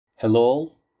Hello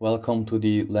all, welcome to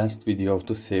the last video of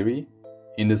the series.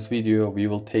 In this video we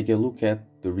will take a look at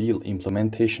the real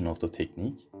implementation of the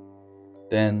technique.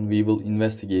 Then we will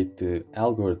investigate the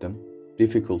algorithm,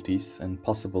 difficulties and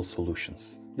possible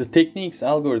solutions. The technique's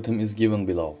algorithm is given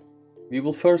below. We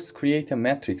will first create a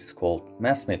matrix called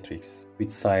mass matrix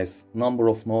with size number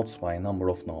of nodes by number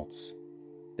of nodes.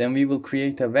 Then we will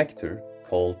create a vector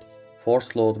called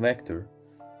force load vector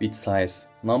with size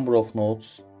number of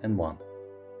nodes and 1.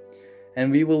 And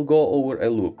we will go over a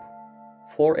loop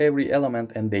for every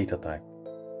element and data type.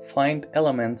 Find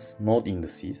elements node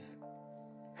indices.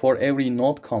 For every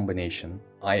node combination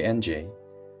I and j,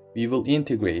 we will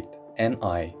integrate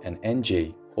ni and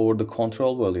nj over the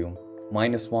control volume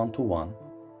 -1 to 1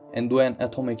 and do an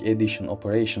atomic addition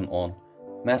operation on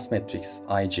mass matrix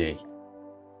ij.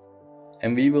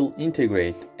 And we will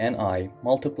integrate ni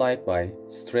multiplied by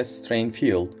stress-strain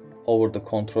field over the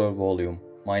control volume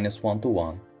 -1 to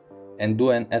 1 and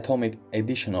do an atomic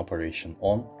addition operation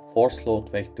on force load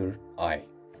vector I.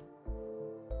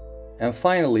 And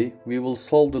finally, we will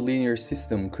solve the linear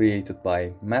system created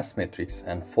by mass matrix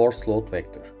and force load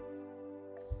vector.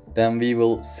 Then we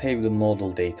will save the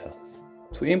nodal data.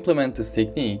 To implement this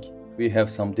technique, we have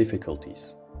some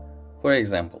difficulties. For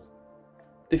example,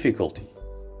 difficulty: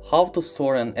 how to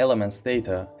store an element's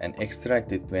data and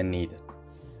extract it when needed.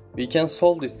 We can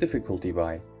solve this difficulty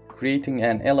by creating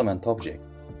an element object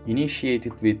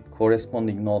initiated with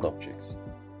corresponding node objects.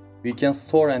 We can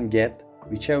store and get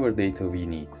whichever data we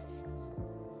need.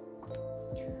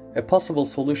 A possible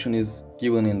solution is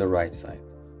given in the right side.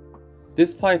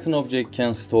 This Python object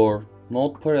can store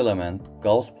node per element,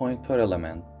 Gauss point per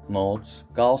element, nodes,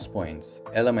 Gauss points,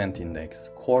 element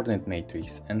index, coordinate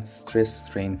matrix, and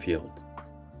stress-strain field.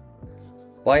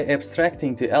 By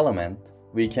abstracting the element,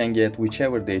 we can get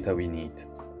whichever data we need.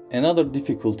 Another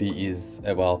difficulty is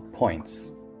about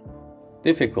points.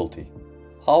 Difficulty: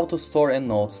 how to store a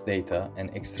node's data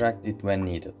and extract it when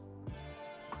needed.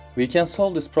 We can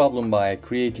solve this problem by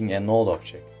creating a node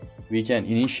object. We can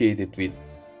initiate it with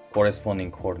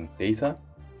corresponding coordinate data.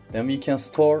 Then we can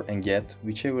store and get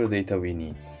whichever data we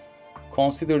need.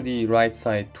 Consider the right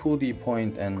side 2D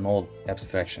point and node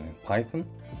abstraction in Python.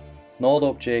 Node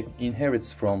object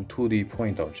inherits from 2D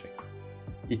point object.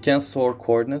 It can store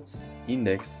coordinates,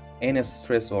 index, any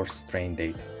stress or strain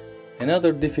data.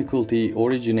 Another difficulty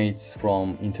originates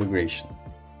from integration.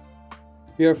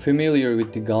 We are familiar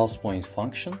with the Gauss point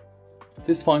function.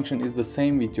 This function is the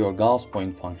same with your Gauss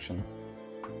point function,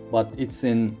 but it's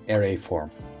in array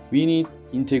form. We need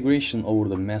integration over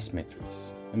the mass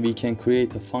matrix, and we can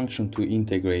create a function to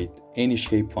integrate any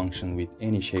shape function with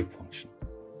any shape function.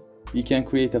 We can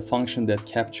create a function that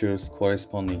captures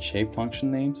corresponding shape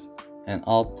function names and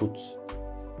outputs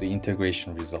the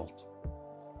integration result.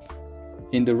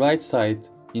 In the right side,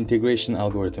 integration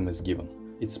algorithm is given.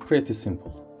 It's pretty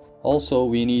simple. Also,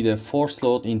 we need a force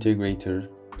load integrator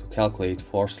to calculate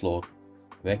force load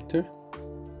vector.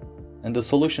 And the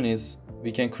solution is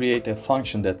we can create a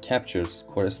function that captures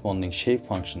corresponding shape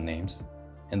function names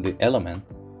and the element,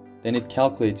 then it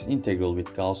calculates integral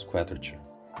with Gauss quadrature.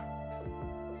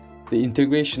 The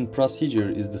integration procedure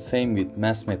is the same with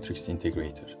mass matrix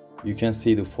integrator. You can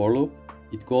see the for loop.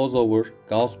 It goes over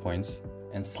Gauss points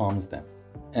and sums them.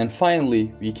 And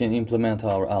finally, we can implement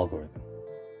our algorithm.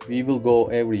 We will go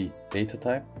every data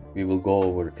type, we will go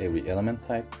over every element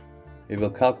type, we will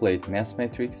calculate mass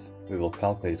matrix, we will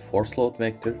calculate force load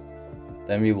vector,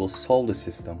 then we will solve the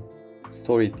system,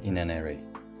 store it in an array.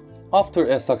 After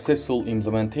a successful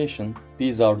implementation,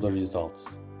 these are the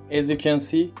results. As you can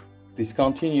see,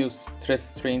 discontinuous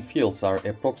stress-strain fields are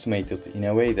approximated in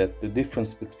a way that the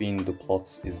difference between the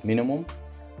plots is minimum,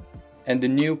 and the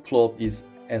new plot is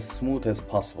as smooth as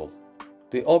possible.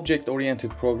 The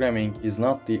object-oriented programming is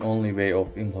not the only way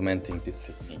of implementing this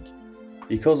technique.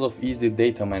 Because of easy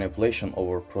data manipulation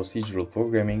over procedural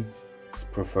programming, it's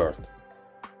preferred.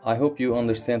 I hope you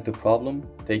understand the problem,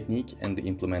 technique, and the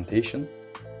implementation.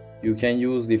 You can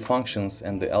use the functions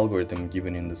and the algorithm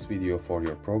given in this video for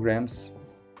your programs.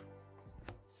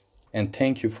 And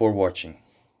thank you for watching.